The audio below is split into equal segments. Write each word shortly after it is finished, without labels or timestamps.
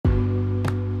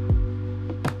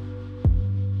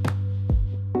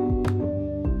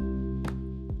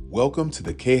Welcome to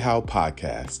the K-How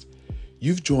Podcast.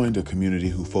 You've joined a community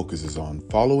who focuses on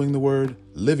following the Word,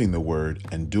 living the Word,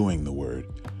 and doing the Word.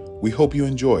 We hope you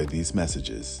enjoy these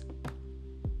messages.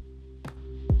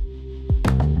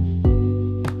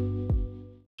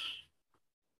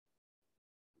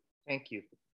 Thank you.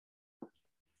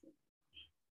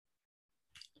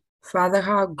 Father,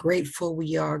 how grateful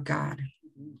we are, God.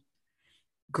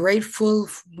 Grateful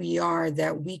we are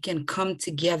that we can come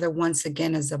together once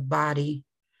again as a body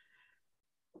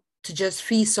to just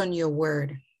feast on your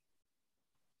word.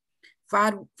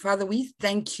 Father, we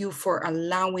thank you for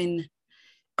allowing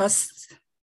us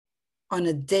on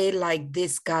a day like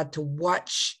this, God, to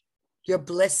watch your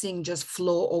blessing just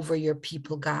flow over your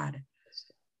people, God.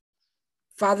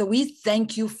 Father, we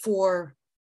thank you for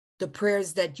the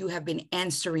prayers that you have been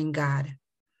answering, God.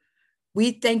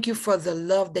 We thank you for the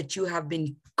love that you have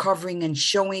been covering and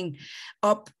showing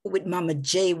up with Mama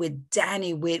J, with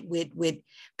Danny, with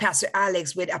Pastor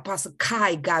Alex, with Apostle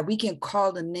Kai, God. We can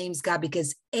call the names, God,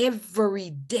 because every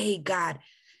day, God,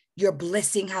 your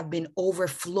blessing have been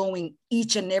overflowing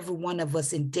each and every one of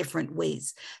us in different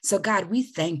ways. So, God, we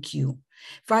thank you.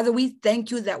 Father, we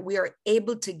thank you that we are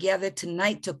able together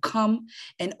tonight to come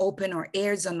and open our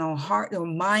ears and our heart, our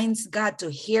minds, God,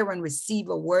 to hear and receive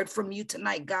a word from you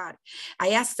tonight, God.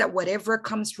 I ask that whatever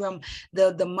comes from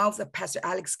the mouth of Pastor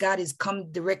Alex, God, is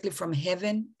come directly from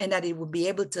heaven and that it will be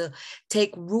able to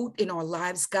take root in our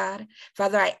lives, God.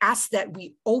 Father, I ask that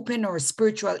we open our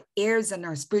spiritual ears and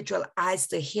our spiritual eyes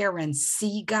to hear and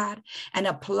see, God, and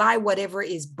apply whatever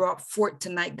is brought forth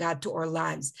tonight, God, to our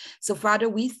lives. So, Father,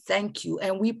 we thank you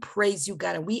and we praise you,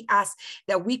 God, and we ask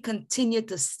that we continue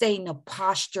to stay in a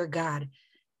posture, God,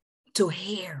 to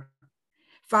hear.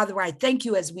 Father, I thank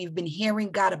you as we've been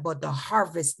hearing, God, about the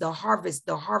harvest,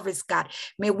 God.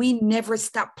 May we never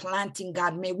stop planting,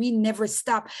 God. May we never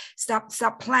stop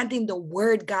planting the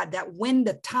word, God, that when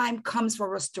the time comes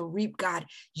for us to reap, God,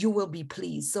 you will be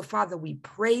pleased. So, Father, we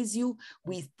praise you,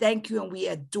 we thank you, and we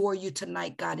adore you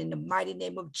tonight, God, in the mighty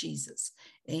name of Jesus.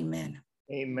 Amen.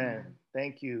 Amen.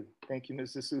 Thank you. Thank you,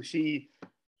 Mr. Sue.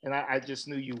 I just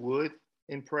knew you would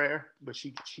in prayer, but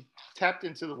she tapped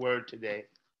into the word today.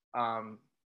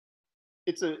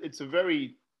 It's a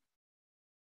very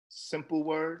simple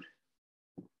word,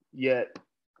 yet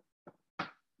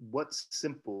what's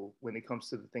simple when it comes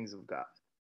to the things of God?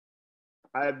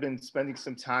 I've been spending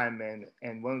some time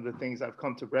and one of the things I've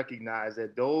come to recognize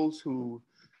that those who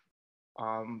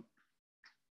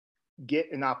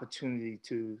get an opportunity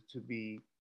to be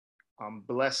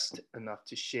blessed enough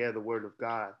to share the word of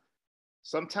God,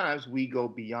 sometimes we go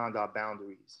beyond our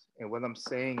boundaries. And what I'm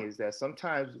saying is that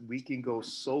sometimes we can go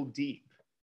so deep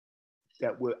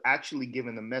that we're actually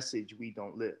giving a message we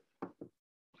don't live.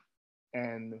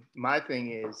 And my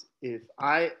thing is, if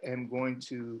I am going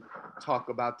to talk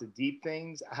about the deep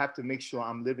things, I have to make sure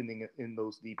I'm living in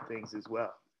those deep things as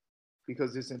well.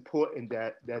 Because it's important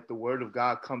that the word of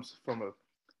God comes from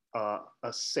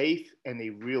a safe and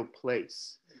a real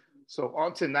place. So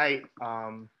on tonight,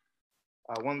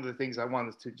 one of the things I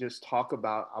wanted to just talk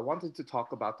about, I wanted to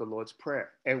talk about the Lord's Prayer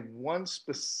and one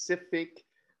specific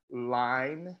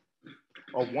line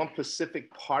or one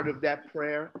specific part of that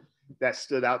prayer that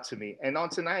stood out to me. And on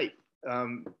tonight,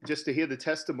 just to hear the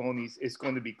testimonies, it's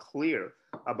going to be clear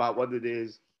about what it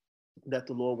is that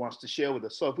the Lord wants to share with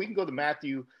us. So if we can go to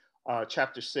Matthew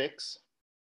chapter 6,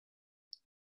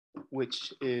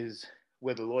 which is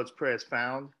where the Lord's Prayer is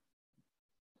found.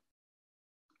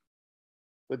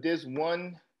 But there's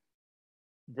one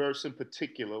verse in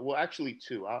particular, well, actually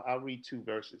two. I'll read two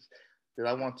verses that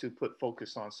I want to put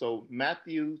focus on. So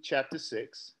Matthew chapter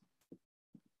 6,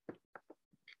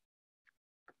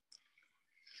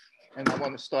 and I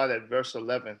want to start at verse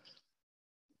 11.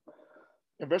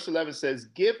 And verse 11 says,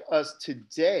 "Give us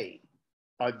today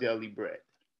our daily bread."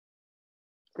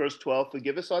 Verse 12,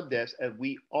 "Forgive us our debts as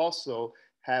we also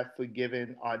have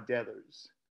forgiven our debtors."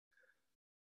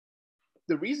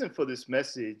 The reason for this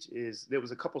message is there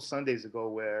was a couple Sundays ago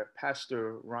where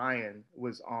Pastor Ryan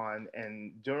was on,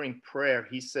 and during prayer,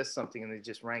 he said something and it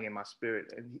just rang in my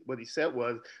spirit. And what he said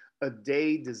was, "A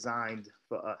day designed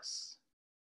for us."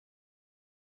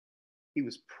 He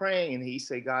was praying and he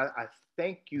said, "God, I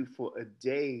thank you for a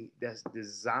day that's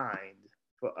designed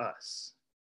for us."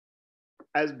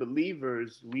 As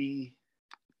believers, we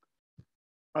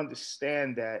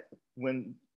understand that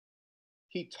when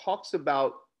he talks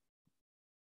about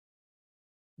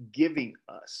giving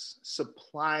us,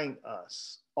 supplying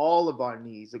us all of our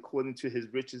needs according to his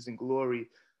riches and glory,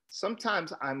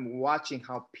 sometimes I'm watching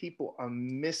how people are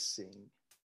missing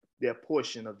their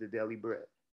portion of the daily bread.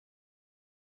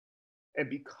 And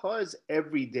because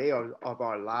every day of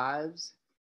our lives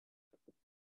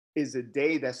is a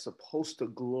day that's supposed to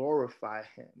glorify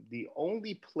him. The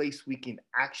only place we can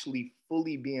actually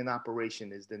fully be in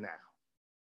operation is the now.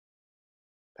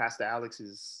 Pastor Alex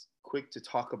is quick to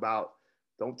talk about,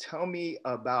 don't tell me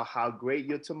about how great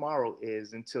your tomorrow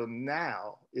is until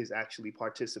now is actually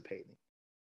participating.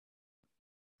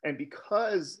 And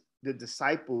because the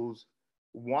disciples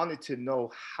wanted to know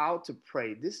how to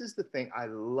pray, this is the thing I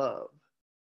love,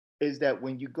 is that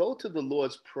when you go to the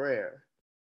Lord's Prayer,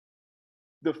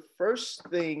 the first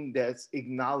thing that's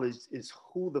acknowledged is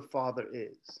who the Father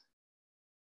is.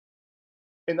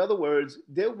 In other words,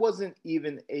 there wasn't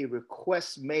even a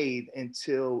request made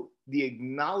until the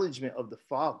acknowledgement of the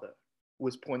Father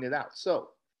was pointed out. So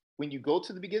when you go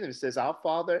to the beginning, it says, Our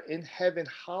Father in heaven,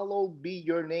 hallowed be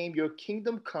your name, your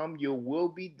kingdom come, your will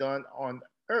be done on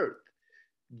earth,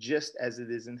 just as it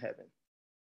is in heaven.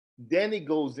 Then it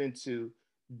goes into,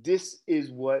 this is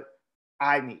what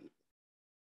I need.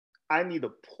 I need a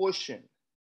portion.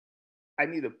 I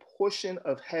need a portion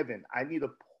of heaven. I need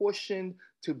a portion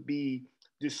to be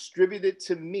distributed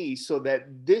to me so that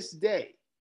this day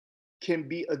can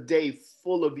be a day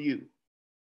full of you.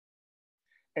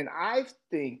 And I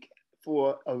think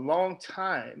for a long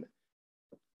time,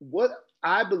 what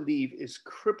I believe is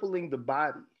crippling the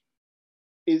body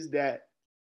is that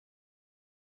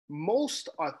most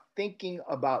are thinking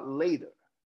about later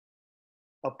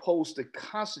opposed to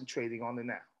concentrating on the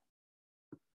now.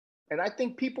 And I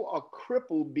think people are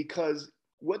crippled because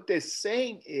what they're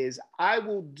saying is, I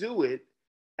will do it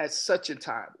at such a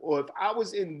time. Or if I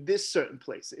was in this certain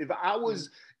place, if I was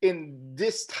in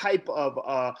this type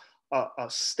of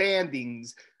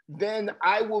standings, then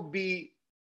I will be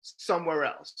somewhere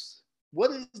else.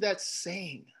 What is that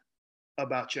saying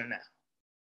about your now?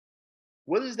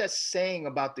 What is that saying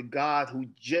about the God who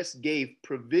just gave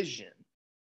provision?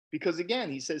 Because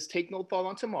again, he says, take no thought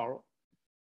on tomorrow.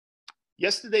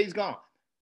 Yesterday's gone.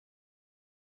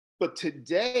 But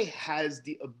today has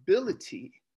the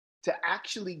ability to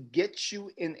actually get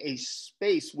you in a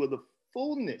space where the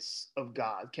fullness of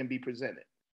God can be presented.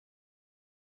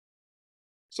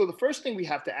 So the first thing we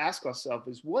have to ask ourselves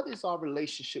is, what is our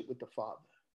relationship with the Father?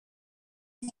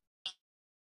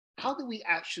 How do we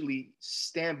actually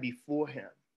stand before him?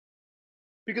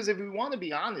 Because if we want to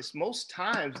be honest, most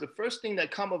times the first thing that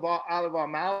come out of our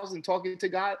mouths in talking to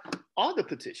God are the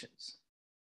petitions.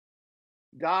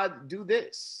 God, do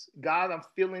this. God, I'm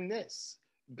feeling this.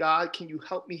 God, can you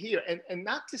help me here? And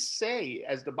not to say,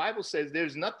 as the Bible says,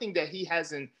 there's nothing that he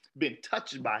hasn't been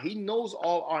touched by. He knows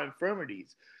all our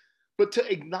infirmities. But to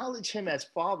acknowledge him as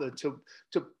Father, to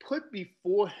put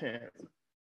before him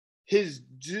his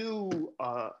due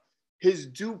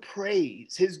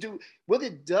praise, his due, what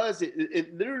it does,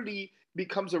 it literally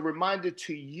becomes a reminder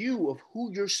to you of who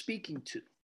you're speaking to.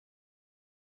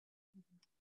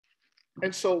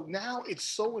 And so now it's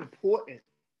so important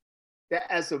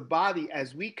that as a body,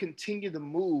 as we continue to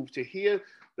move, to hear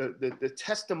the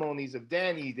testimonies of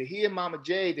Danny, to hear Mama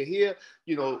J, to hear,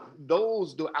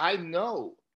 those that I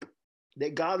know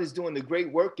that God is doing the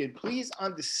great work in, please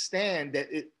understand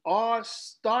that it all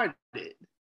started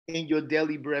in your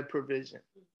daily bread provision.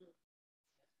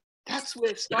 That's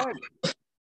where it started.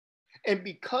 And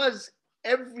because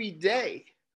every day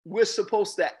we're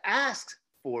supposed to ask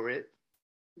for it,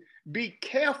 be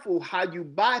careful how you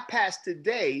bypass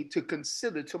today to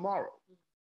consider tomorrow.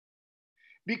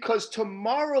 Because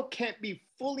tomorrow can't be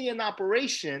fully in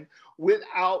operation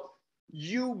without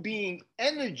you being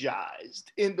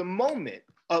energized in the moment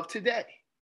of today.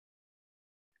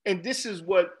 And this is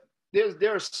what,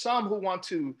 there are some who want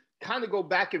to kind of go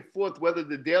back and forth whether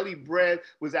the daily bread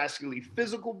was actually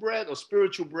physical bread or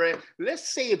spiritual bread. Let's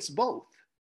say it's both.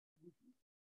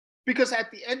 Because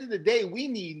at the end of the day, we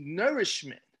need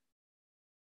nourishment.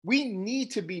 We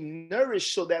need to be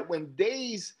nourished so that when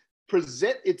days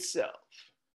present itself,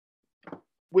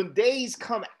 when days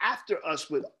come after us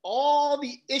with all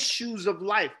the issues of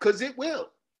life, because it will,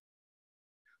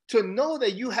 to know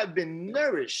that you have been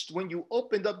nourished when you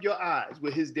opened up your eyes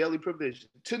with his daily provision,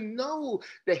 to know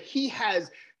that he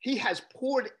has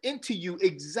poured into you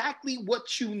exactly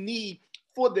what you need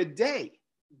for the day,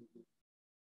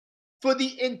 for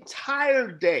the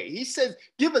entire day. He says,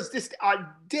 give us this,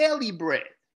 our daily bread.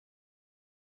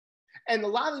 And a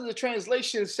lot of the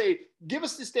translations say, give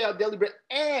us this day our daily bread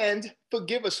and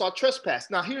forgive us our trespass.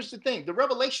 Now, here's the thing. The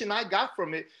revelation I got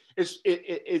from it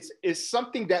is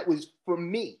something that was for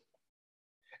me.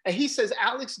 And he says,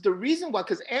 Alex, the reason why,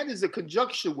 because and is a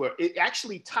conjunction word, it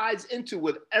actually ties into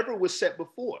whatever was said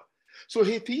before. So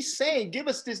if he's saying, give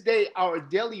us this day our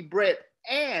daily bread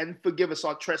and forgive us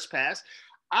our trespass,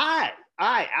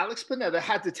 Alex Pineda,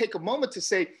 had to take a moment to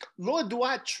say, Lord, do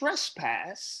I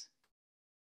trespass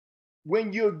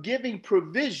when you're giving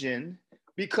provision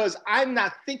because I'm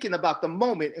not thinking about the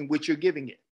moment in which you're giving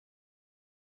it?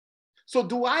 So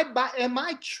am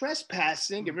I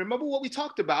trespassing? And remember what we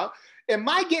talked about. Am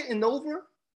I getting over,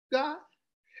 God?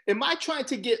 Am I trying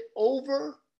to get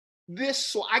over this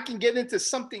so I can get into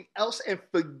something else and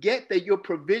forget that your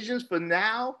provisions for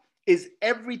now is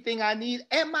everything I need?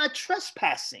 Am I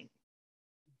trespassing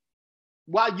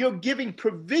while you're giving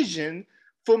provision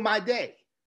for my day?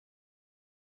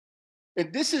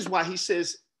 And this is why he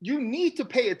says, you need to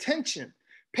pay attention.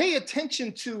 Pay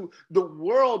attention to the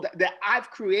world that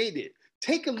I've created.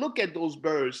 Take a look at those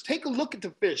birds. Take a look at the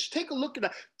fish. Take a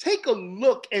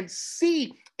look and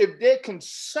see if they're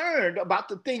concerned about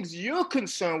the things you're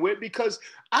concerned with, because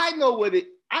I know what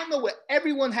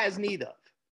everyone has need of.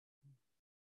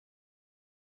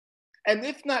 And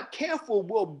if not careful,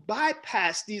 we'll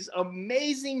bypass these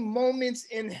amazing moments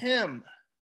in him.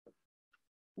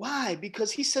 Why?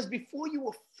 Because he says, before you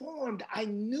were formed, I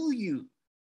knew you.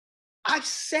 I've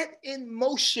set in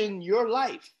motion your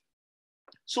life.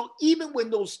 So even when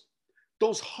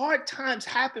those hard times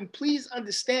happen, please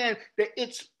understand that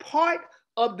it's part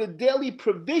of the daily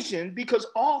provision, because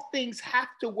all things have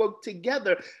to work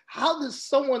together. How does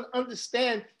someone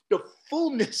understand the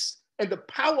fullness and the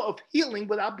power of healing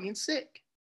without being sick?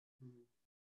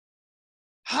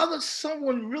 How does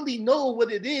someone really know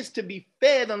what it is to be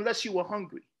fed unless you were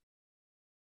hungry?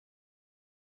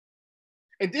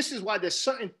 And this is why there's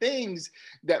certain things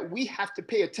that we have to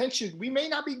pay attention. We may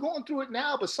not be going through it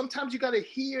now, but sometimes you got to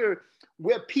hear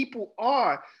where people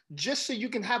are, just so you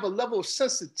can have a level of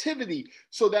sensitivity,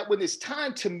 so that when it's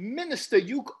time to minister,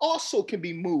 you also can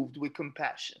be moved with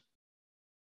compassion.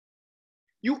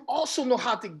 You also know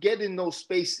how to get in those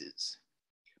spaces.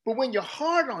 But when you're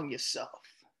hard on yourself,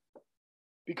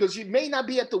 because you may not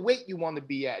be at the weight you want to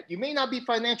be at, you may not be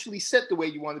financially set the way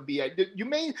you want to be at, you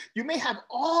may have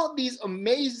all these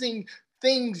amazing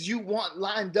things you want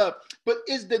lined up, but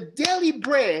is the daily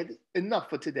bread enough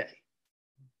for today?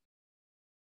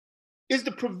 Is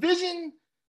the provision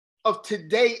of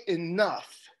today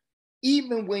enough,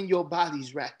 even when your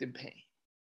body's racked in pain?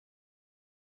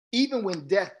 Even when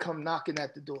death come knocking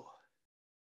at the door?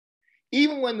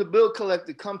 Even when the bill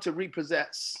collector come to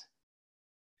repossess?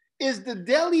 Is the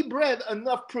daily bread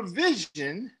enough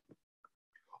provision,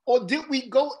 or did we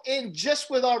go in just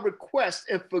with our request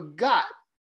and forgot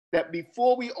that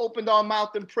before we opened our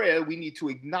mouth in prayer, we need to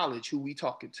acknowledge who we're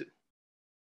talking to?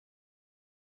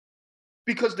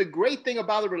 Because the great thing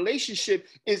about a relationship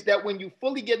is that when you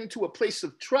fully get into a place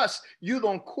of trust, you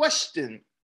don't question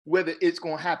whether it's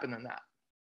going to happen or not.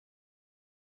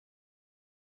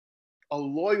 A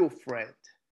loyal friend,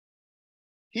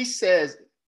 he says,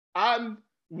 I'm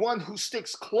one who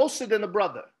sticks closer than a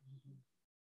brother.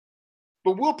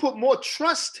 But we'll put more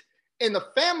trust in a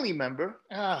family member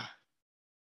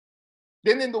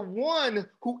than in the one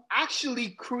who actually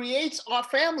creates our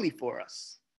family for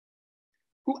us,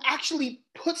 who actually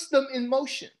puts them in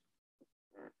motion.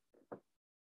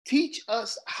 Teach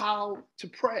us how to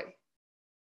pray.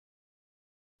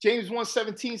 James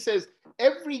 1:17 says,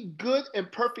 every good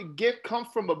and perfect gift comes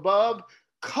from above,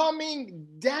 coming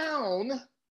down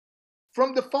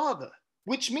from the Father.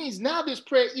 Which means now this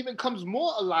prayer even comes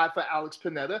more alive for Alex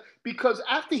Pineda, because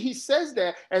after he says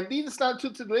that, and lead us not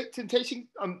into temptation,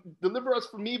 deliver us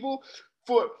from evil,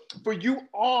 for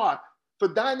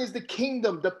thine is the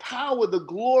kingdom, the power, the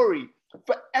glory,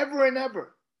 forever and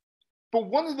ever. But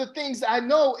one of the things I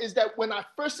know is that when I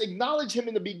first acknowledge him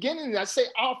in the beginning, and I say,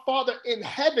 our Father in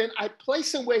heaven, I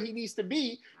place him where he needs to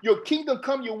be. Your kingdom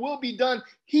come, your will be done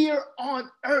here on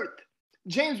earth.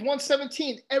 James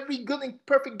 1:17, every good and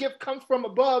perfect gift comes from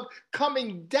above,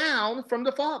 coming down from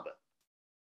the Father.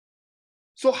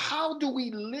 So how do we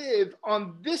live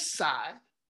on this side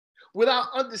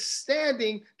without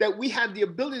understanding that we have the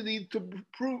ability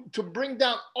to bring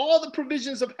down all the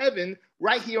provisions of heaven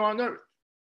right here on earth?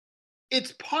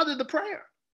 It's part of the prayer.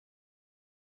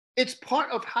 It's part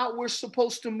of how we're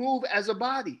supposed to move as a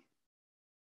body.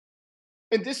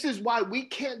 And this is why we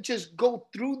can't just go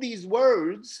through these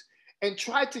words and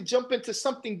try to jump into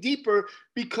something deeper,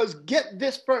 because get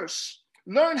this first.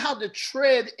 Learn how to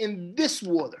tread in this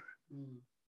water.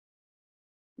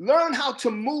 Learn how to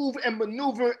move and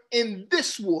maneuver in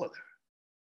this water.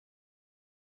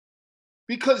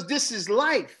 Because this is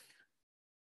life.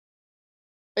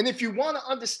 And if you want to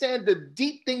understand the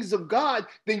deep things of God,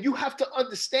 then you have to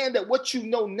understand that what you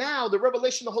know now, the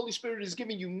revelation the Holy Spirit is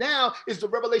giving you now, is the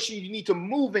revelation you need to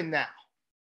move in now.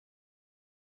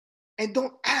 And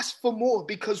don't ask for more,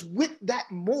 because with that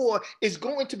more is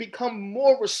going to become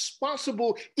more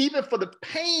responsible even for the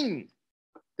pain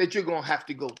that you're going to have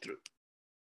to go through.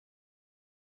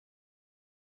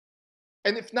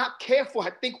 And if not careful, I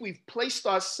think we've placed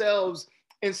ourselves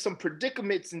in some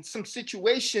predicaments, in some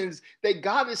situations that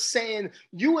God is saying,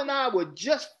 you and I were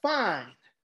just fine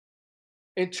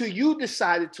until you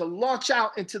decided to launch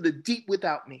out into the deep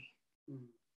without me.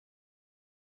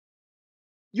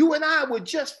 You and I were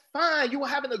just fine. You were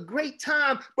having a great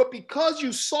time. But because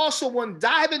you saw someone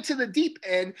dive into the deep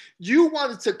end, you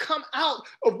wanted to come out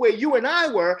of where you and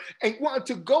I were and wanted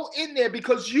to go in there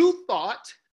because you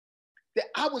thought that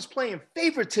I was playing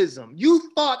favoritism. You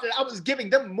thought that I was giving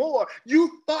them more.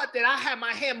 You thought that I had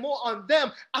my hand more on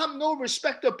them. I'm no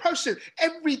respecter person.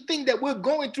 Everything that we're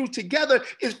going through together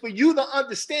is for you to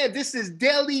understand this is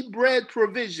daily bread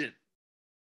provision.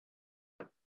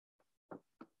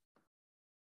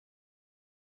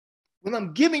 What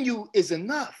I'm giving you is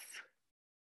enough,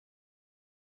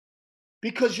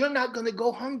 because you're not going to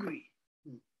go hungry.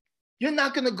 You're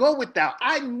not going to go without.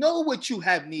 I know what you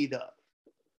have need of.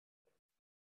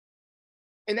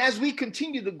 And as we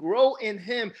continue to grow in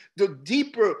him, the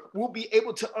deeper we'll be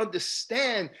able to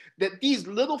understand that these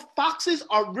little foxes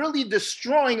are really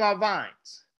destroying our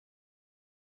vines.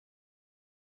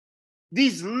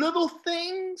 These little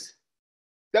things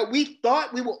that we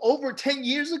thought we were over 10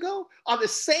 years ago are the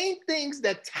same things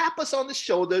that tap us on the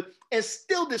shoulder and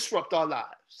still disrupt our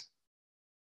lives.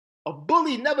 A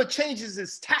bully never changes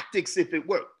his tactics if it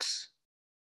works.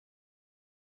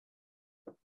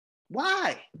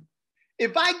 Why?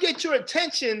 If I get your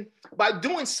attention by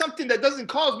doing something that doesn't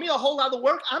cause me a whole lot of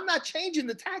work, I'm not changing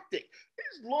the tactic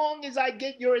as long as I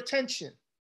get your attention.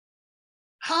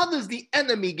 How does the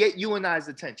enemy get you and I's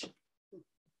attention?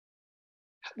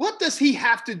 What does he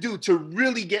have to do to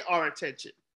really get our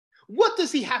attention? What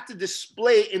does he have to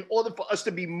display in order for us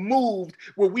to be moved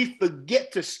where we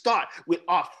forget to start with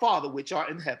our Father which art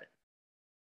in heaven?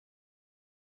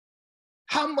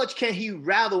 How much can he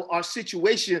rattle our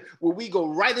situation where we go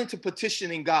right into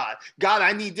petitioning God? God,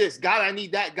 I need this. God, I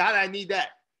need that. God, I need that.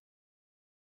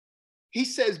 He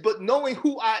says, but knowing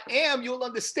who I am, you'll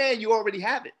understand you already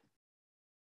have it.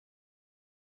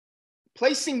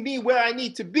 Placing me where I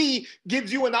need to be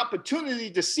gives you an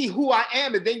opportunity to see who I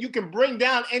am, and then you can bring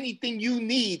down anything you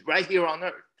need right here on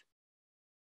earth.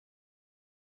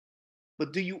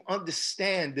 But do you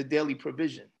understand the daily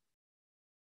provision?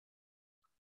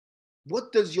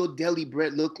 What does your daily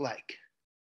bread look like?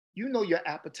 You know your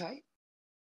appetite.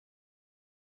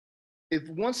 If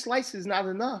one slice is not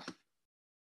enough,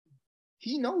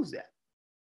 he knows that.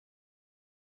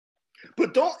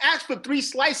 But don't ask for 3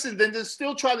 slices and then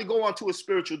still try to go on to a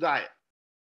spiritual diet.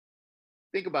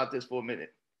 Think about this for a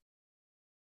minute.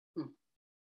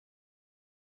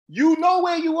 You know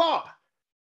where you are.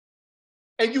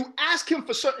 And you ask him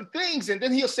for certain things, and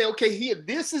then he'll say, okay, here,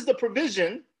 this is the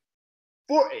provision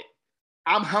for it.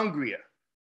 I'm hungrier.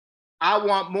 I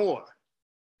want more.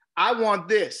 I want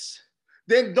this.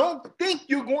 Then don't think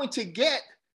you're going to get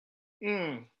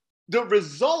the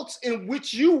results in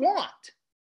which you want.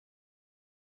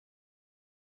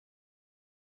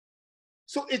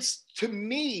 So it's, to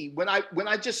me, when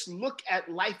I just look at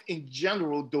life in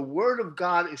general, the word of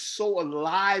God is so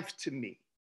alive to me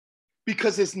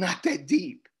because it's not that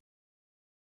deep.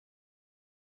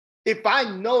 If I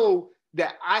know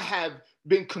that I have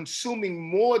been consuming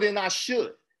more than I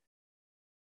should,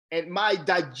 and my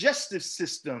digestive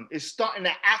system is starting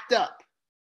to act up,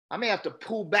 I may have to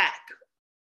pull back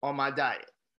on my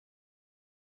diet.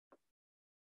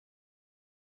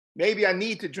 Maybe I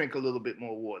need to drink a little bit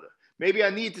more water. Maybe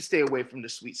I need to stay away from the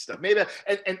sweet stuff. Maybe,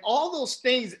 and all those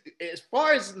things, as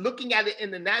far as looking at it in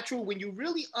the natural, when you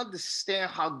really understand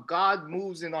how God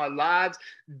moves in our lives,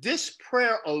 this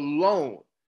prayer alone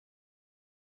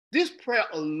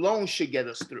should get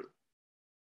us through.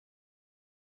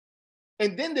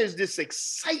 And then there's this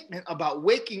excitement about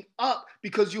waking up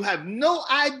because you have no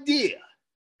idea.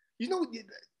 You know,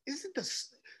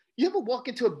 you ever walk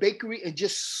into a bakery and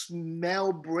just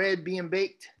smell bread being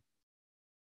baked?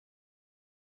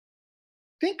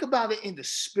 Think about it in the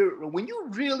spirit realm. When you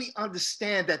really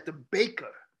understand that the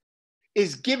baker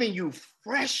is giving you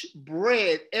fresh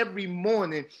bread every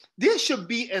morning, there should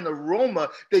be an aroma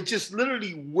that just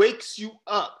literally wakes you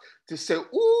up to say,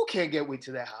 ooh, can't get wait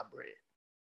to that hot bread.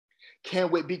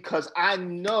 Can't wait, because I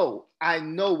know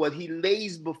what he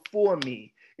lays before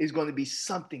me is going to be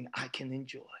something I can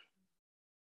enjoy.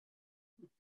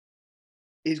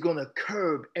 It's going to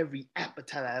curb every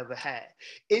appetite I ever had.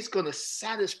 It's going to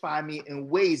satisfy me in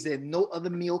ways that no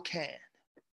other meal can.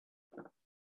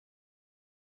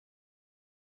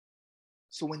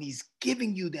 So when he's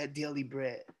giving you that daily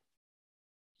bread,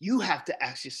 you have to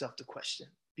ask yourself the question,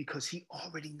 because he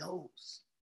already knows.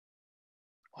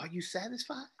 Are you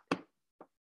satisfied?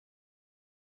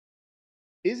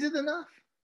 Is it enough?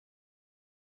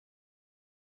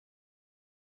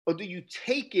 Or do you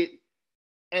take it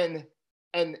and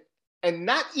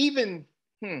not even,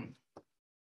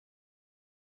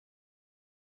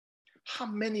 how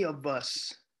many of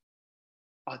us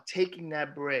are taking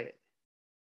that bread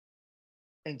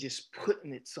and just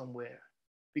putting it somewhere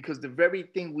because the very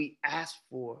thing we ask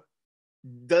for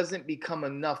doesn't become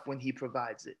enough when he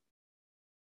provides it?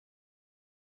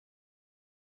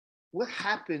 What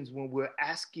happens when we're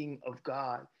asking of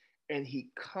God and he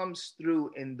comes through,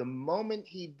 and the moment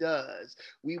he does,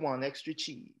 we want extra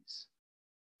cheese.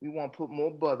 We want to put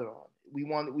more butter on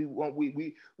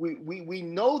it. We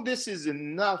know this is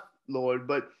enough, Lord,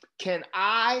 but can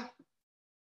I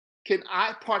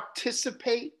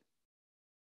participate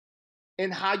in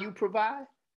how you provide?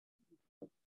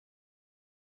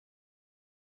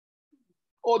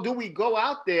 Or do we go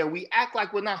out there, we act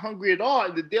like we're not hungry at all,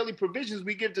 and the daily provisions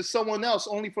we give to someone else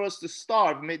only for us to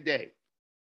starve midday?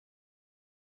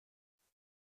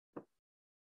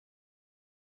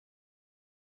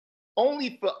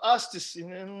 Only for us to see,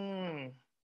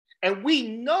 and we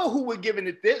know who we're giving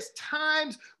it. There's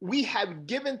times we have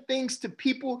given things to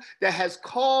people that has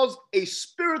caused a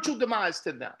spiritual demise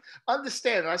to them.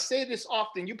 Understand, I say this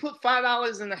often, you put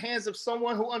 $5 in the hands of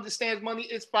someone who understands money,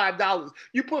 it's $5.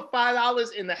 You put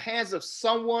 $5 in the hands of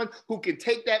someone who can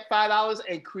take that $5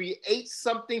 and create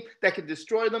something that can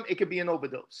destroy them, it could be an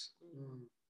overdose.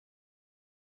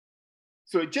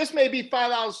 So it just may be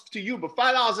 $5 to you, but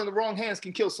 $5 in the wrong hands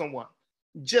can kill someone,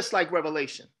 just like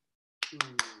Revelation.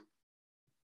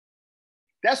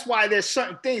 That's why there's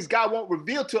certain things God won't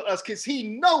reveal to us, because he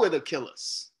knows it'll kill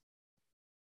us.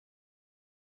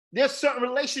 There's certain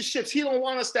relationships he don't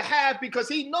want us to have because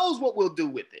he knows what we'll do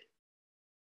with it.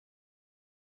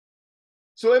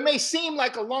 So it may seem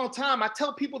like a long time. I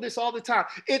tell people this all the time.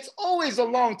 It's always a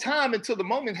long time until the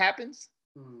moment happens.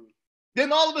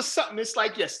 Then all of a sudden, it's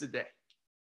like yesterday.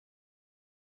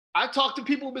 I talk to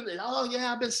people who've been, oh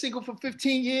yeah, I've been single for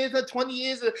 15 years or 20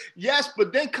 years. Yes,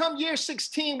 but then come year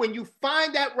 16, when you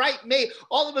find that right mate,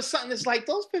 all of a sudden it's like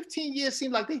those 15 years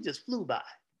seem like they just flew by.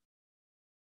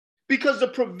 Because the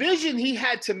provision he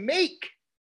had to make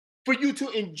for you to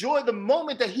enjoy the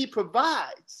moment that he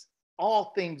provides,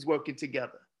 all things working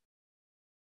together.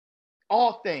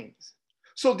 All things.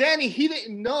 So Danny, he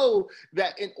didn't know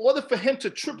that in order for him to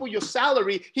triple your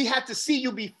salary, he had to see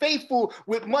you be faithful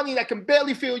with money that can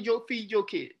barely feed your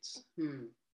kids.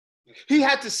 He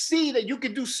had to see that you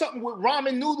could do something with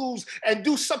ramen noodles and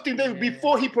do something there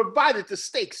before he provided the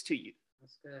steaks to you.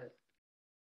 That's good.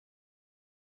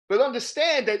 But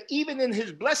understand that even in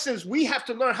his blessings, we have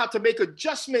to learn how to make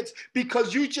adjustments,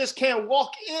 because you just can't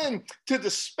walk into the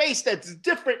space that's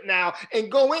different now and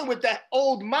go in with that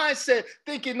old mindset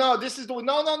thinking, no, this is the way.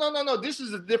 No. This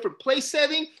is a different place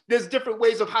setting. There's different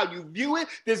ways of how you view it.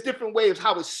 There's different ways of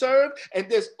how it's served.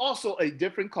 And there's also a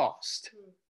different cost.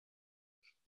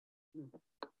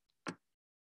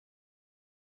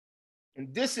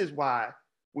 And this is why,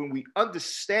 when we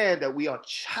understand that we are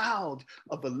child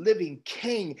of a living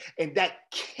king, and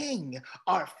that king,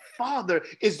 our father,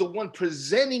 is the one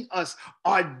presenting us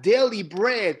our daily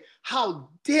bread, how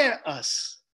dare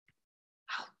us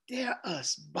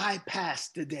bypass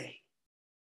today,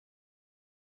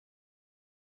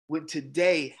 when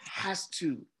today has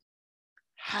to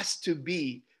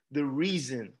be the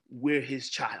reason we're his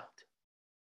child.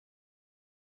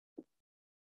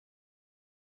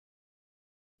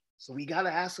 So we got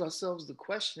to ask ourselves the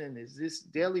question, is this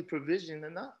daily provision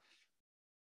enough?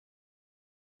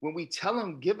 When we tell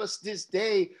him, give us this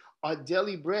day our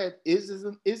daily bread, is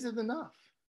it enough?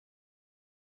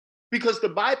 Because to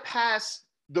bypass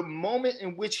the moment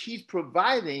in which he's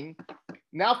providing,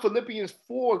 now Philippians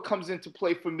 4 comes into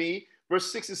play for me.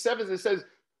 Verse 6 and 7, it says,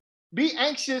 be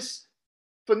anxious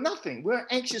for nothing. We're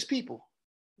anxious people.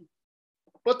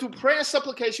 But through prayer and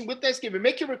supplication with thanksgiving,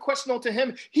 make your request known to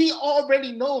him. He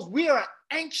already knows we are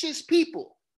anxious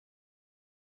people.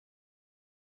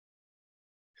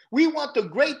 We want the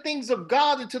great things of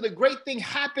God until the great thing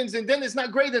happens, and then it's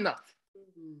not great enough.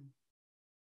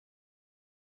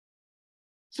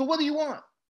 So what do you want?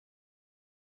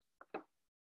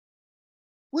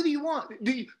 What do you want?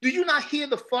 Do you not hear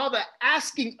the Father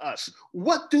asking us,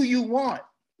 what do you want?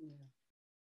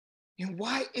 And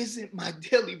why isn't my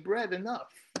daily bread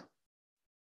enough?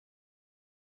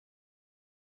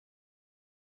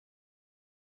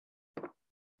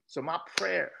 So my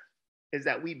prayer is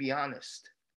that we be honest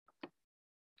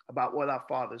about what our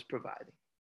Father's providing.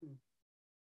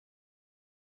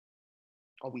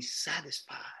 Are we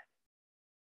satisfied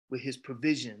with his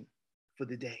provision for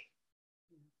the day?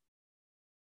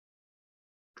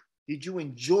 Did you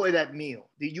enjoy that meal?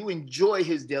 Did you enjoy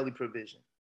his daily provision?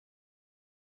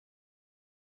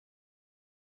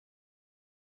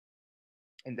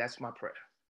 And that's my prayer.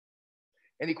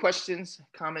 Any questions,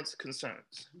 comments,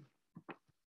 concerns?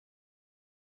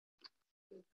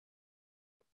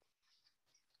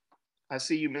 I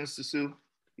see you, Minister Sue,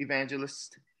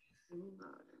 evangelist.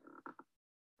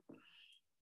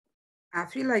 I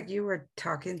feel like you were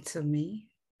talking to me,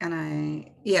 and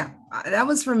that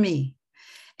was for me.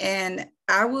 And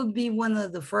I will be one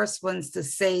of the first ones to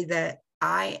say that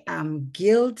I am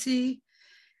guilty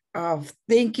of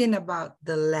thinking about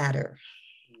the latter.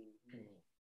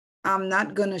 I'm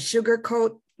not going to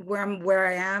sugarcoat where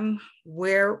I am,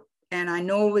 and I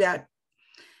know that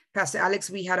Pastor Alex,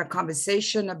 we had a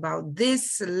conversation about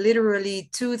this literally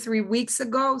 2-3 weeks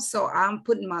ago. So I'm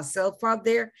putting myself out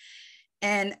there,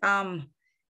 and I'm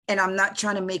not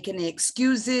trying to make any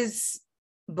excuses,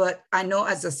 but I know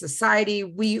as a society,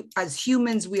 we as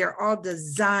humans, we are all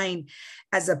designed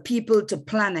as a people to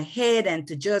plan ahead and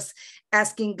to just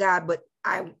asking God. But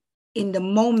in the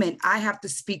moment, I have to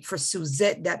speak for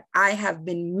Suzette that I have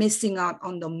been missing out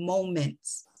on the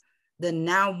moments, the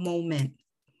now moment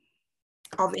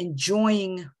of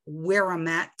enjoying where I'm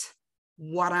at,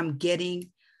 what I'm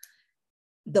getting,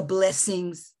 the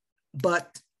blessings,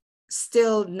 but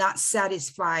still not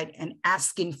satisfied and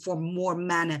asking for more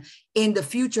manna in the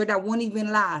future that won't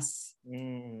even last.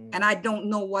 And I don't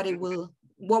know what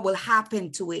will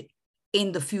happen to it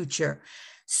in the future.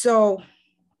 So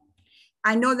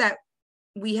I know that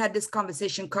we had this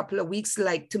conversation a couple of weeks,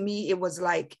 like to me, it was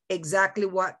like exactly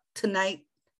what tonight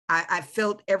I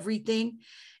felt everything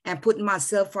and putting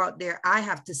myself out there. I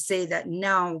have to say that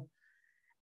now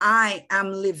I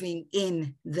am living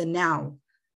in the now.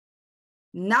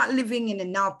 Not living in the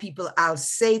now, people. I'll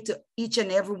say to each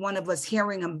and every one of us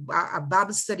hearing a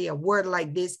Bible study, a word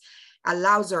like this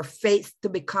allows our faith to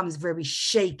become very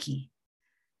shaky.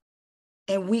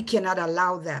 And we cannot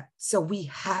allow that. So we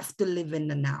have to live in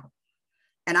the now.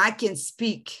 And I can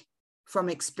speak from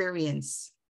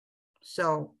experience.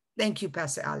 So thank you,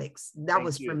 Pastor Alex. That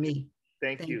was for me.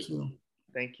 Thank you.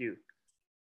 Thank you.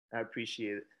 I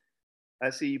appreciate it. I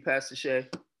see you, Pastor Shay.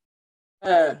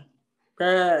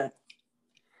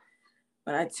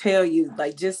 When I tell you,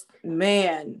 like, just,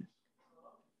 man,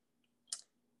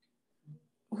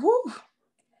 whew,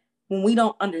 when we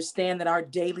don't understand that our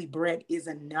daily bread is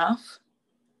enough,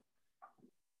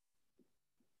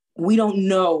 we don't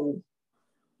know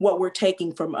what we're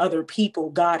taking from other people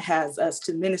God has us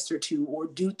to minister to or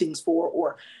do things for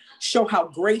or show how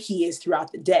great he is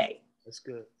throughout the day. That's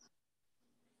good.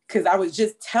 Because I was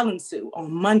just telling Sue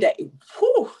on Monday,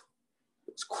 whew,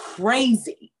 it's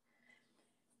crazy.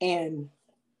 And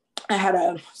I had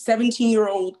a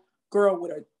 17-year-old girl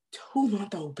with a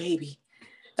 2-month-old baby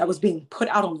that was being put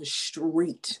out on the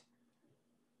street.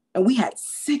 And we had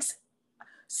six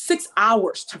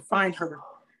hours to find her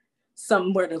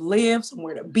somewhere to live,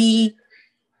 somewhere to be.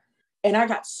 And I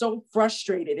got so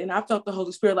frustrated. And I felt the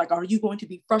Holy Spirit like, are you going to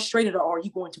be frustrated or are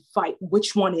you going to fight?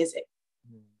 Which one is it?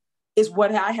 Is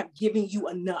what I have given you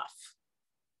enough?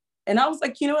 And I was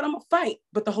like, you know what, I'm gonna fight.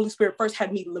 But the Holy Spirit first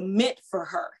had me lament for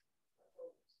her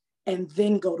and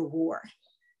then go to war.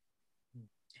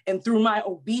 And through my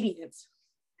obedience,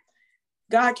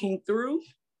 God came through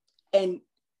and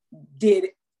did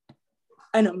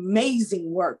an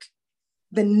amazing work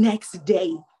the next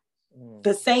day,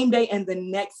 the same day and the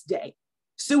next day.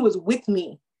 Sue was with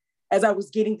me as I was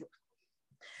getting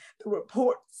the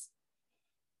reports.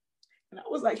 And I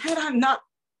was like, had I not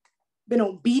been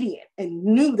obedient and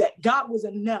knew that God was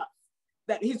enough,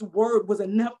 that his word was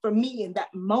enough for me in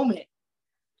that moment,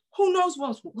 who knows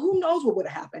what would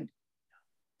have happened?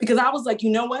 Because I was like, you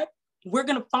know what? We're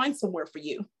going to find somewhere for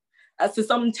you. As to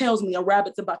someone tells me a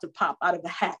rabbit's about to pop out of the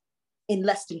hat in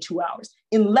less than 2 hours.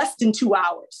 In less than 2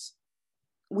 hours,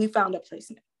 we found a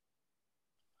placement.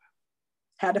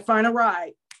 Had to find a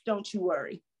ride. Don't you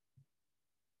worry.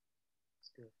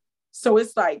 So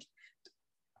it's like,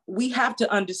 we have to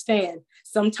understand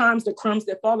sometimes the crumbs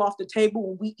that fall off the table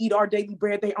when we eat our daily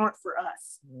bread, they aren't for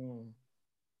us.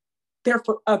 They're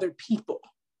for other people.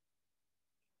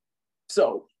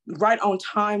 So right on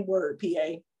time word,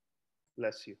 PA.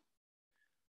 Bless you.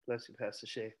 Bless you, Pastor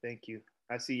Shay. Thank you.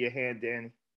 I see your hand,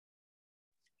 Danny.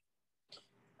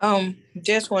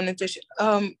 Just wanted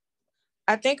to,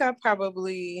 I think I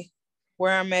probably,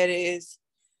 where I'm at is,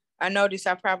 I noticed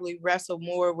I probably wrestle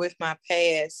more with my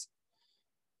past,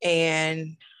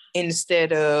 and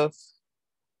instead of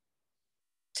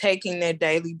taking that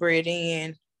daily bread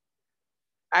in,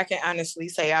 I can honestly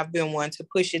say I've been one to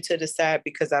push it to the side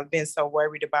because I've been so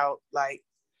worried about like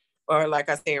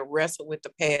I said, wrestle with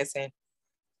the past. And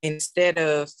instead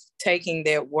of taking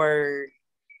that word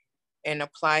and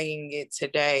applying it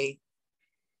today,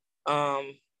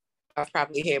 I've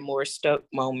probably had more stuck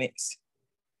moments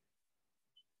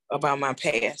about my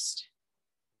past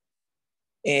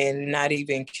and not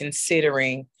even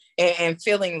considering and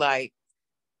feeling like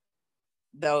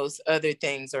those other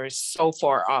things are so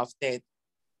far off that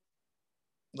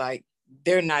like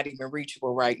they're not even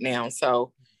reachable right now.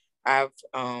 So I've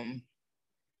I'm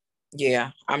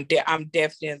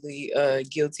definitely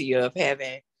guilty of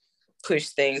having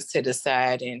pushed things to the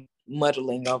side and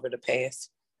muddling over the past.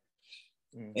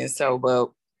 And so,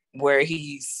 but where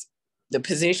the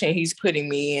position he's putting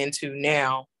me into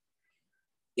now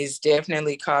is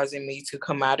definitely causing me to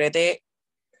come out of that,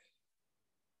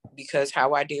 because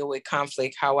how I deal with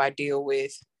conflict, how I dealt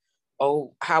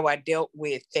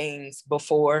with things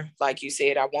before, like you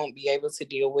said, I won't be able to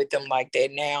deal with them like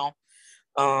that now.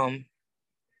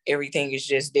 Everything is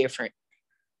just different.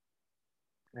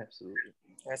 Absolutely.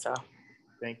 That's all.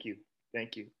 Thank you.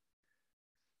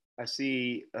 I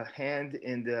see a hand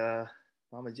in the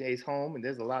Mama J's home, and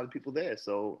there's a lot of people there.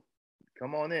 So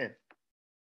come on in.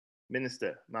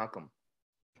 Minister Malcolm.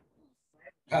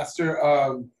 Pastor,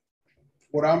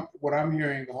 what I'm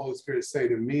hearing the Holy Spirit say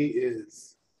to me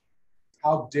is,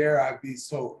 how dare I be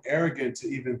so arrogant to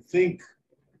even think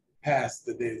past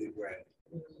the daily bread?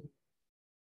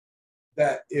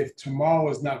 That if tomorrow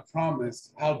is not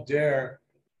promised, how dare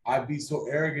I be so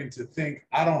arrogant to think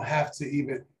I don't have to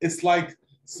even, it's like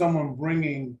someone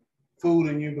bringing food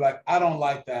and you be like, I don't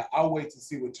like that. I'll wait to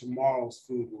see what tomorrow's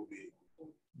food will be.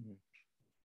 Mm-hmm.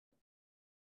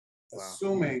 Wow.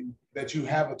 Assuming that you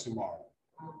have a tomorrow.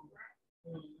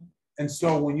 And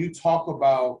so when you talk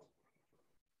about,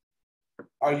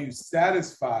 are you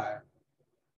satisfied?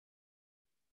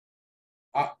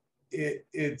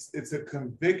 It's a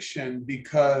conviction,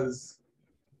 because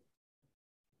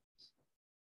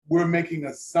we're making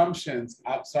assumptions.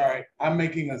 I'm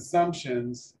making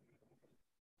assumptions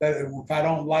that if I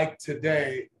don't like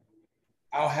today,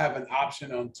 I'll have an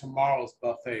option on tomorrow's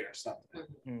buffet or something.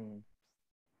 Mm-hmm.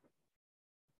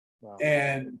 Wow.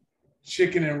 And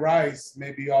chicken and rice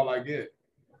may be all I get.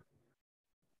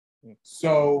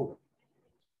 So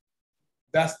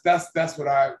that's what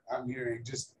I'm hearing.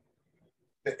 Just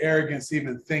the arrogance to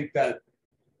even think that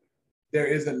there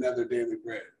is another daily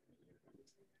bread.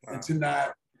 Wow. And to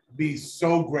not be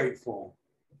so grateful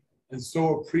and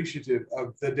so appreciative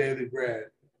of the daily bread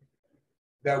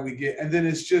that we get. And then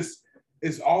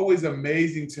it's always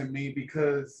amazing to me,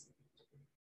 because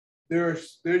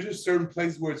there's just certain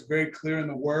places where it's very clear in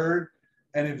the word.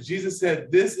 And if Jesus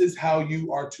said, this is how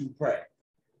you are to pray,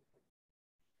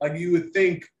 like you would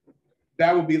think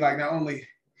that would be like not only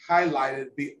highlighted,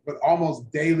 but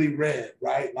almost daily read,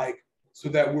 right? Like, so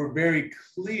that we're very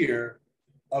clear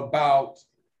about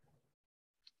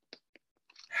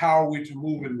how we're to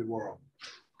move in the world.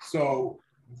 So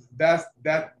that's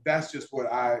just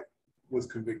what I was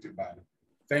convicted by.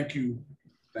 Thank you.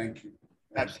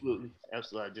 Absolutely.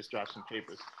 I just dropped some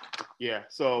papers. Yeah.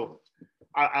 So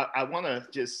I want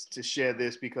to share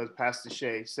this, because Pastor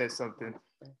Shay said something,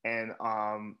 and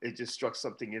it just struck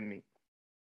something in me.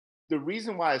 The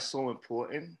reason why it's so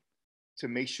important to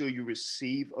make sure you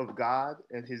receive of God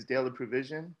and His daily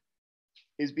provision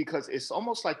is because it's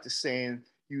almost like the saying,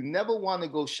 you never want to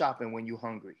go shopping when you're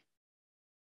hungry,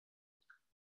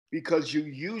 because you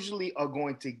usually are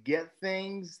going to get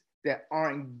things that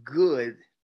aren't good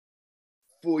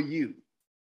for you,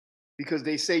 because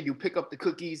they say you pick up the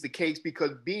cookies, the cakes,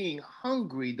 because being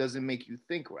hungry doesn't make you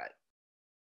think right.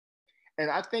 And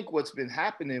I think what's been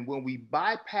happening when we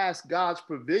bypass God's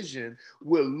provision,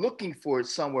 we're looking for it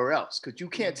somewhere else, because you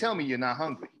can't tell me you're not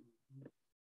hungry.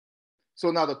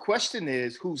 So now the question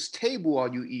is, whose table are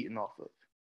you eating off of?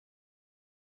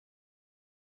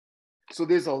 So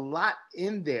there's a lot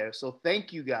in there. So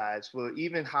thank you guys for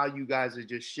even how you guys are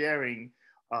just sharing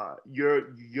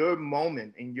your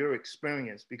moment and your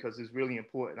experience, because it's really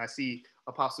important. I see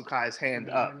Apostle Kai's hand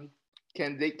up.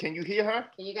 Can you hear her?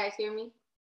 Can you guys hear me?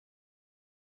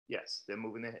 Yes, they're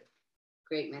moving ahead.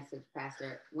 Great message,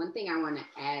 Pastor. One thing I want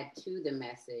to add to the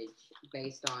message,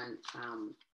 based on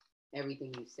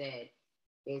everything you said,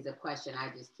 is a question I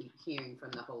just keep hearing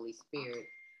from the Holy Spirit,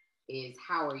 is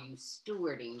how are you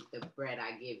stewarding the bread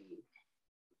I give you?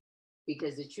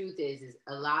 Because the truth is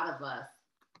a lot of us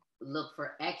look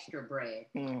for extra bread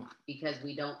because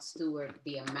we don't steward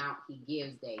the amount He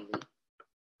gives daily.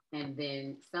 And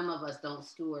then some of us don't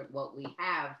steward what we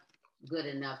have good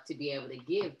enough to be able to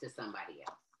give to somebody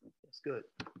else. That's good.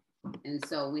 And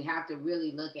so we have to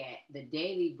really look at the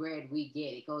daily bread we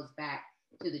get. It goes back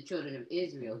to the children of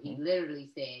Israel. He literally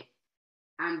said,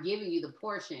 I'm giving you the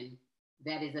portion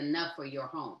that is enough for your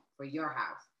home, for your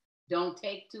house. Don't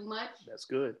take too much. That's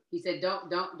good. He said,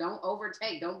 don't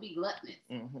overtake. Don't be gluttonous.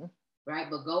 Right?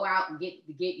 But go out and get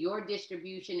your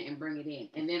distribution and bring it in.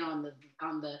 And then on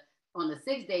the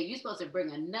sixth day, you're supposed to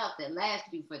bring enough that lasts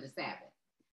you for the Sabbath.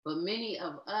 But many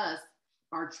of us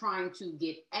are trying to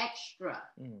get extra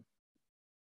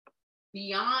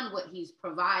beyond what he's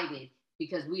provided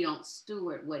because we don't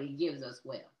steward what he gives us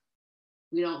well.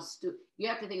 We don't you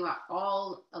have to think about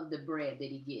all of the bread that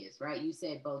he gives, right? You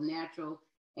said both natural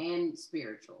and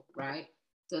spiritual, right?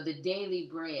 So the daily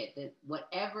bread, that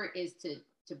whatever is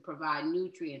to provide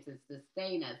nutrients and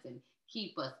sustain us and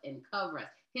keep us and cover us,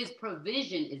 his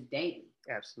provision is daily.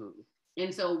 Absolutely.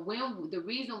 And so the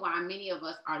reason why many of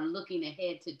us are looking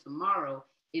ahead to tomorrow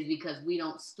is because we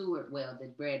don't steward well the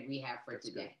bread we have for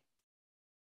today. Good.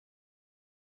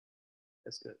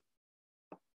 That's good.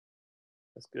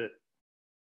 That's good.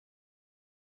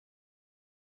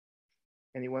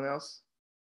 Anyone else?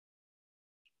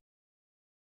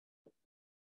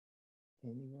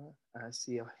 Anyone? I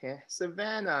see your hand.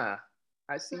 Savannah,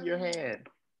 I see your hand.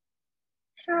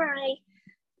 Hi.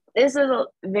 This is a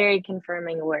very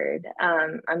confirming word.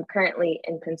 I'm currently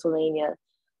in Pennsylvania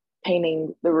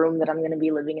painting the room that I'm going to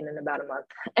be living in about a month.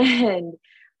 And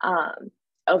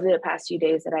over the past few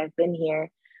days that I've been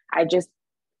here, I've just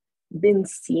been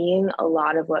seeing a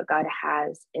lot of what God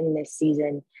has in this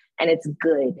season, and it's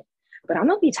good. But I'm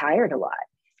going to be tired a lot.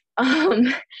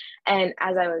 And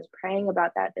as I was praying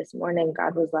about that this morning,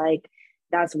 God was like,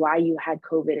 that's why you had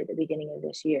COVID at the beginning of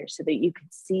this year, so that you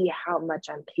could see how much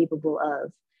I'm capable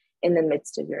of in the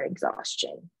midst of your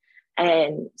exhaustion.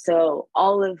 And so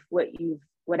all of what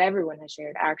everyone has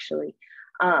shared, actually,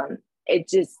 it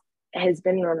just has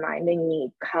been reminding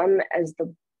me, come as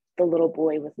the little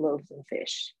boy with loaves and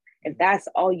fish. If that's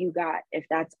all you got, if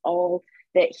that's all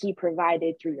that he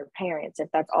provided through your parents, if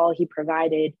that's all he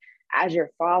provided as your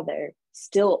father,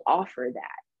 still offer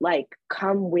that. Like,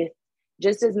 come with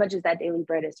just as much as that daily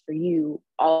bread is for you,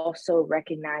 also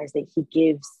recognize that he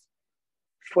gives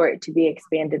for it to be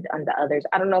expanded unto others.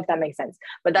 I don't know if that makes sense,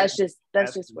 but that's just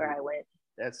where I went.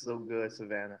 That's so good,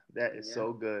 Savannah. That is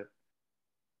so good.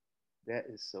 That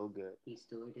is so good. He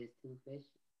stewarded his 2 fish.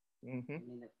 Mm-hmm. I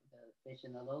mean, the fish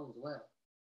and the loaves as well.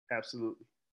 Absolutely.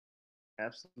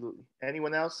 Absolutely.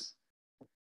 Anyone else?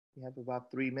 We have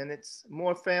about 3 minutes.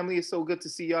 More family. It's so good to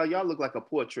see y'all. Y'all look like a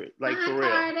portrait, like for real.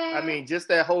 I mean, just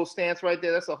that whole stance right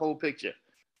there, that's a whole picture.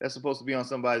 That's supposed to be on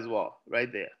somebody's wall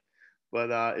right there.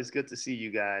 But it's good to see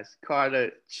you guys.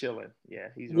 Carter chilling. Yeah,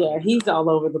 he's all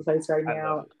over the place right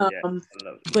now. I love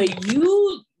it. But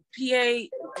you,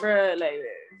 PA, bro, like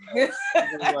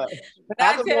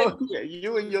I tell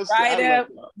you and your right up.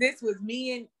 This was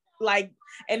me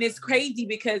and it's crazy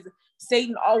because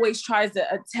Satan always tries to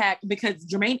attack, because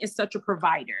Jermaine is such a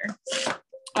provider.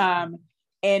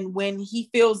 And when he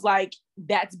feels like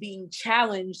that's being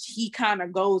challenged, he kind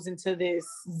of goes into this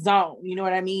zone, you know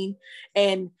what I mean?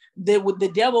 And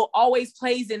the devil always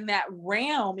plays in that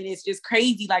realm, and it's just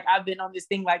crazy. Like, I've been on this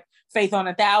thing like Faith on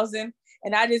 1,000,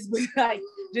 and I just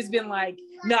been like,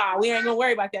 nah, we ain't gonna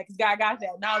worry about that because God got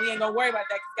that. Nah, we ain't gonna worry about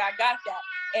that because God got that.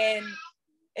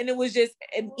 And it was just,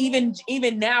 and even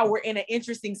now we're in an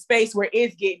interesting space where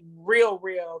it's getting real,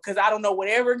 because I don't know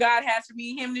whatever God has for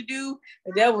me and him to do,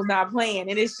 the devil's not playing.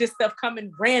 And it's just stuff coming,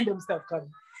 random stuff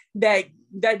coming that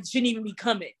shouldn't even be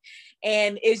coming.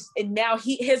 And now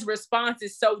his response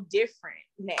is so different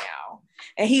now.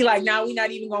 And he like, now we're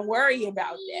not even gonna worry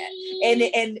about that.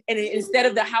 And instead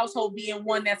of the household being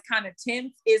one that's kind of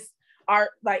tense, it's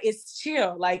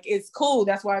chill, like it's cool.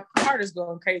 That's why Carter's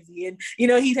going crazy, and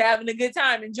he's having a good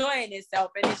time, enjoying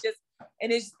himself.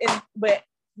 And but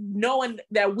knowing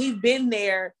that we've been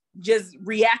there, just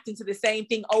reacting to the same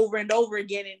thing over and over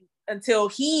again, and until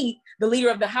the leader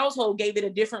of the household, gave it a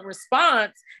different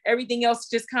response, everything else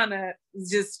just kind of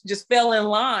just fell in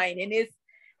line.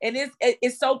 And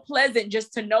it's so pleasant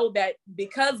just to know that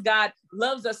because God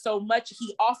loves us so much,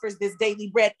 he offers this daily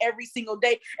bread every single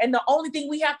day. And the only thing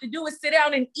we have to do is sit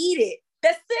down and eat it.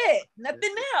 That's it.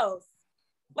 Nothing else.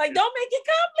 Like, don't make it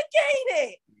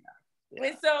complicated. Yeah.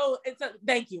 And so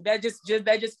thank you. That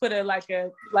just put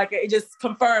it just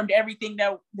confirmed everything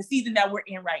that the season that we're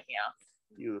in right now.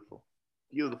 Beautiful.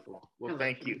 Beautiful. Well,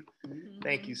 thank you.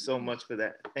 Thank you so much for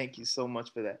that. Thank you so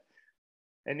much for that.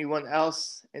 Anyone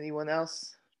else?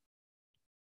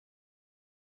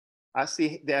 I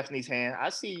see Daphne's hand. I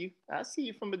see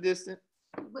you from a distance.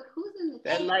 But who's in the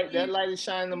that light is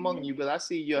shining among you, but I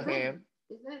see your hand.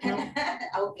 Is that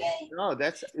okay? No,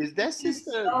 is that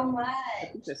sister? So much. I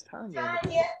think that's Tanya.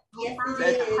 Tanya? Yes, it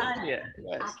That's is. Tanya.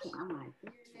 Yes. I'm like,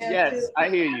 Yes, I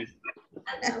hear you.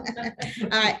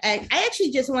 I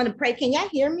actually just want to pray. Can y'all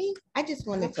hear me? I just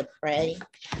wanted to pray,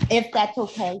 if that's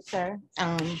okay, sir.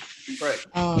 Right.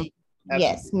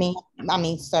 Yes,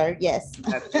 sir. Yes.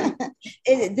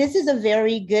 This is a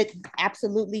very good,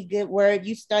 absolutely good word.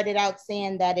 You started out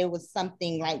saying that it was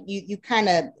something like you kind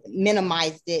of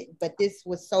minimized it, but this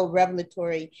was so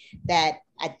revelatory that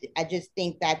I just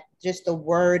think that just the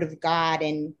word of God,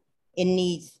 and it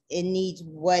needs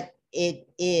what it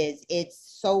is. It's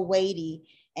so weighty,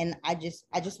 and I just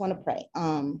want to pray.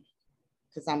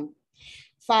 Because I'm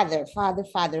Father,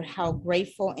 how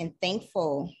grateful and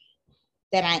thankful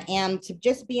that I am to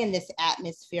just be in this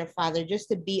atmosphere, Father, just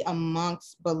to be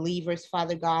amongst believers,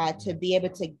 Father God, to be able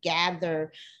to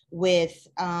gather with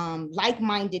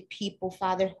like-minded people,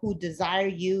 Father, who desire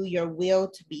you, your will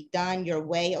to be done your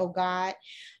way, oh God.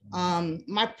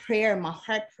 My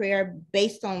heart prayer,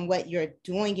 based on what you're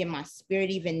doing in my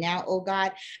spirit even now, oh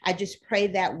God, I just pray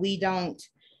that we don't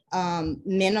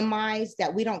minimize,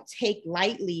 that we don't take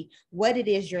lightly what it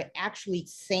is you're actually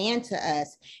saying to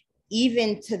us,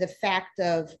 even to the fact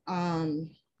of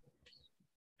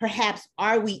perhaps,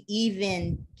 are we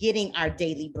even getting our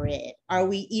daily bread? Are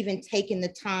we even taking the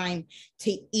time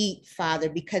to eat, Father?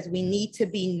 Because we need to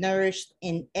be nourished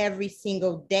in every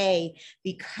single day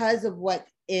because of what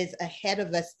is ahead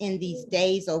of us in these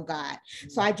days, oh God.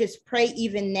 So I just pray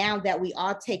even now that we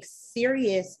all take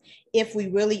serious if we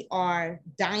really are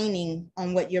dining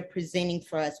on what you're presenting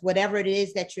for us, whatever it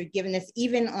is that you're giving us,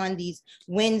 even on these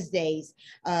Wednesdays,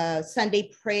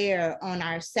 Sunday prayer, on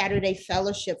our Saturday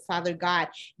fellowship, Father God,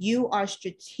 you are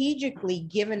strategically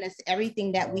giving us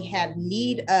everything that we have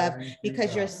need of,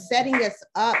 because you're setting us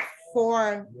up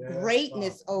for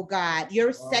greatness, oh God.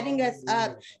 You're setting us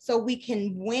up so we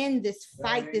can win this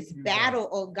fight, this battle,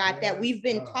 oh God, that we've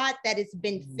been taught that it's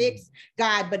been fixed,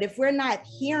 God. But if we're not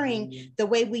hearing the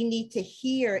way we need to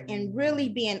hear and really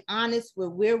being honest with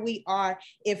where we are,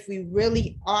 if we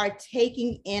really are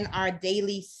taking in our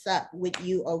daily sup with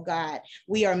you, oh God,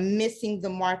 we are missing the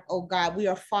mark, oh God. We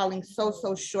are falling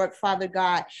so short, Father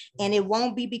God. And it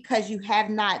won't be because you have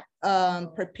not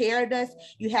prepared us.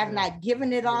 You have not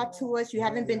given it all to us. You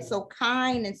haven't been so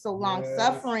kind and so long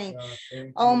suffering.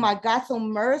 Oh my God, so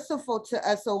merciful to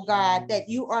us, oh God, that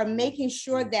you are making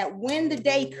sure that when the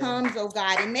day comes, oh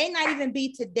God, it may not even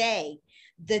be today,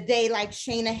 the day like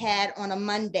Shana had on a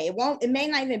Monday. It may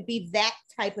not even be that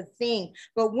type of thing,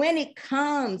 but when it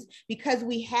comes, because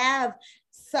we have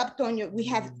supped on we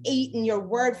have eaten your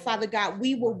word, Father God,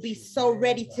 we will be so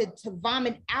ready to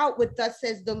vomit out with us,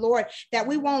 says the Lord, that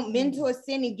we won't into a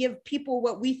sin and give people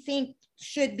what we think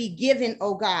should be given,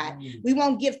 oh God. We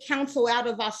won't give counsel out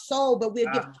of our soul, but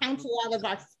we'll give counsel out of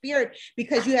our spirit,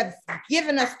 because you have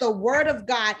given us the word of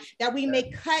God that we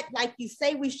may cut like you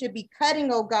say we should be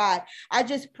cutting, oh God. I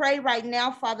just pray right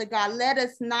now, Father God, let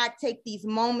us not take these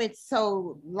moments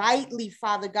so lightly,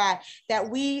 Father God, that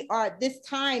we are this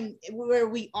time where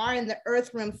we are in the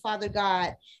earth realm, Father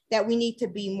God, that we need to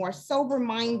be more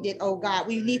sober-minded, oh God.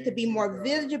 We need to be more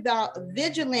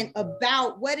vigilant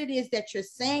about what it is that you're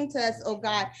saying to us, oh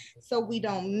God, so we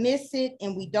don't miss it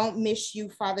and we don't miss you,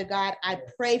 Father God. I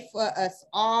pray for us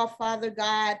all, Father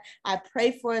God. I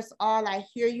pray for us all. I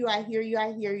hear you, I hear you,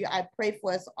 I hear you. I pray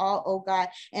for us all, oh God.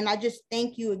 And I just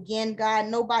thank you again, God.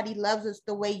 Nobody loves us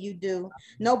the way you do.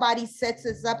 Nobody sets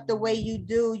us up the way you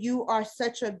do. You are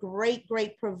such a great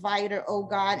provider, oh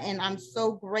God. And I'm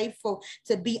so grateful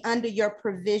to be under your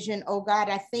provision, oh God.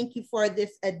 I thank you for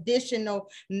this additional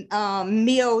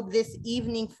meal this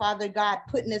evening, Father God,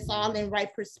 putting us all in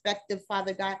right perspective,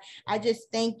 Father God. I just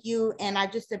thank you and I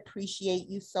just appreciate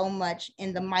you so much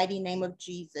in the mighty name of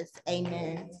Jesus.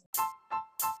 Amen.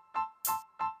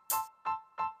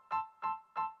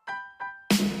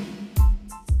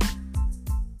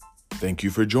 Thank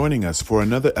you for joining us for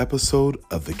another episode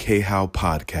of the K-How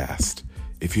Podcast.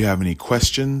 If you have any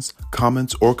questions,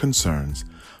 comments, or concerns,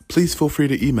 please feel free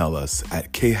to email us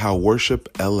at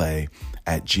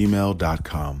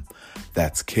khowworshipla@gmail.com.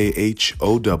 That's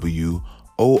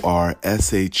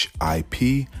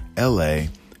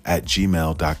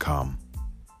KHOWORSHIPLA@gmail.com.